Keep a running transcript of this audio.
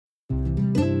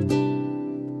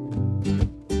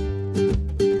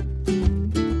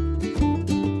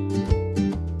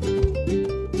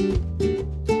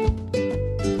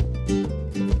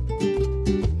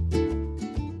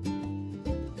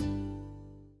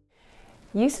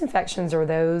Yeast infections are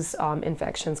those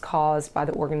infections caused by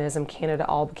the organism Candida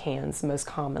albicans most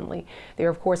commonly. There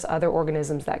are of course other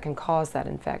organisms that can cause that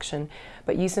infection,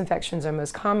 but yeast infections are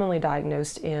most commonly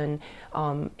diagnosed in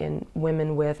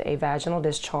women with a vaginal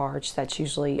discharge that's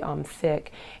usually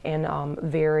thick and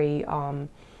very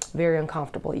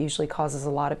uncomfortable. It usually causes a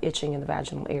lot of itching in the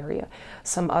vaginal area.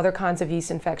 Some other kinds of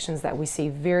yeast infections that we see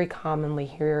very commonly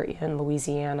here in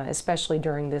Louisiana, especially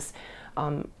during this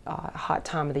hot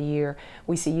time of the year,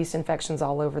 we see yeast infections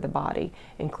all over the body,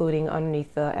 including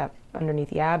underneath the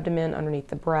abdomen, underneath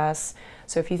the breasts.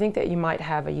 So if you think that you might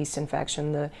have a yeast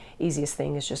infection, the easiest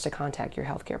thing is just to contact your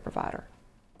healthcare provider.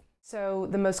 So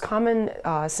the most common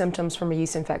symptoms from a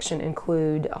yeast infection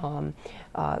include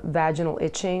vaginal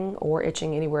itching or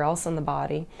itching anywhere else in the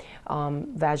body,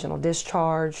 vaginal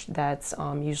discharge that's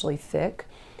usually thick.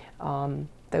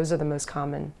 Those are the most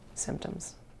common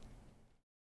symptoms.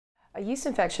 A yeast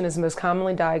infection is most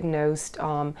commonly diagnosed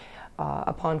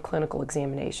upon clinical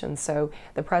examination. So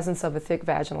the presence of a thick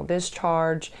vaginal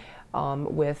discharge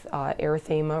with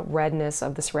erythema, redness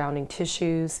of the surrounding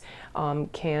tissues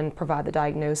can provide the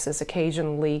diagnosis.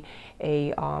 Occasionally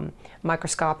a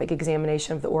microscopic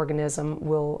examination of the organism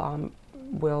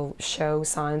will show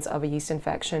signs of a yeast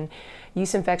infection.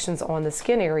 Yeast infections on the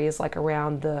skin areas, like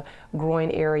around the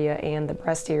groin area and the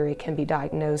breast area, can be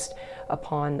diagnosed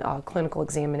upon clinical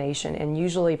examination and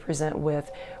usually present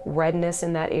with redness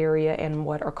in that area and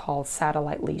what are called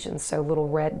satellite lesions, so little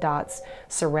red dots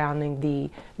surrounding the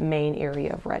main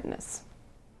area of redness.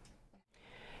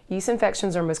 Yeast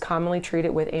infections are most commonly treated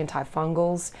with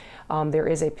antifungals. There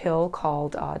is a pill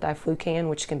called diflucan,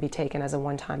 which can be taken as a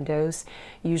one-time dose.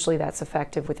 Usually that's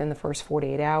effective within the first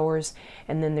 48 hours.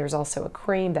 And then there's also a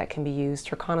cream that can be used,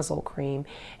 triconazole cream,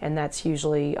 and that's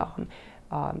usually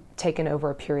taken over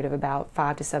a period of about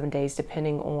 5 to 7 days,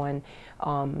 depending on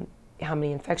how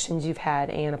many infections you've had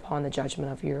and upon the judgment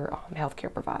of your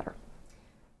healthcare provider.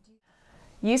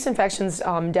 Yeast infections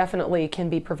definitely can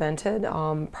be prevented.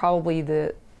 Probably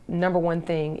the number one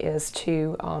thing is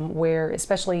to wear,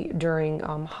 especially during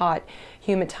hot,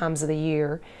 humid times of the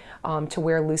year, to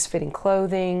wear loose-fitting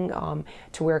clothing,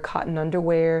 to wear cotton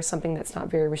underwear, something that's not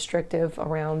very restrictive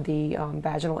around the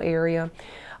vaginal area.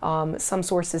 Some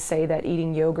sources say that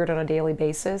eating yogurt on a daily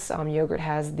basis, yogurt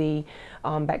has the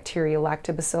bacteria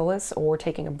lactobacillus, or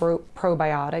taking a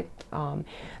probiotic.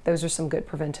 Those are some good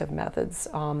preventive methods.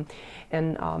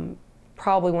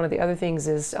 Probably one of the other things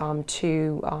is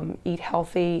to eat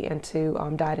healthy and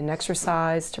to diet and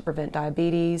exercise to prevent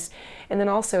diabetes. And then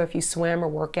also, if you swim or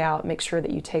work out, make sure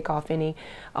that you take off any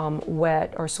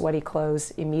wet or sweaty clothes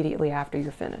immediately after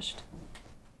you're finished.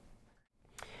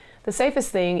 The safest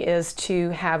thing is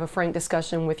to have a frank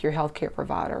discussion with your healthcare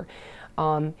provider.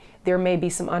 There may be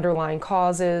some underlying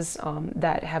causes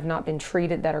that have not been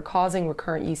treated that are causing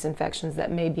recurrent yeast infections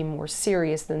that may be more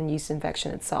serious than the yeast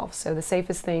infection itself. So the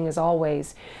safest thing is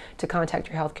always to contact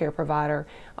your healthcare provider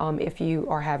if you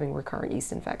are having recurrent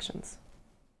yeast infections.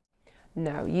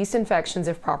 No, yeast infections,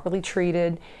 if properly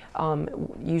treated,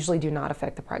 usually do not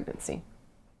affect the pregnancy.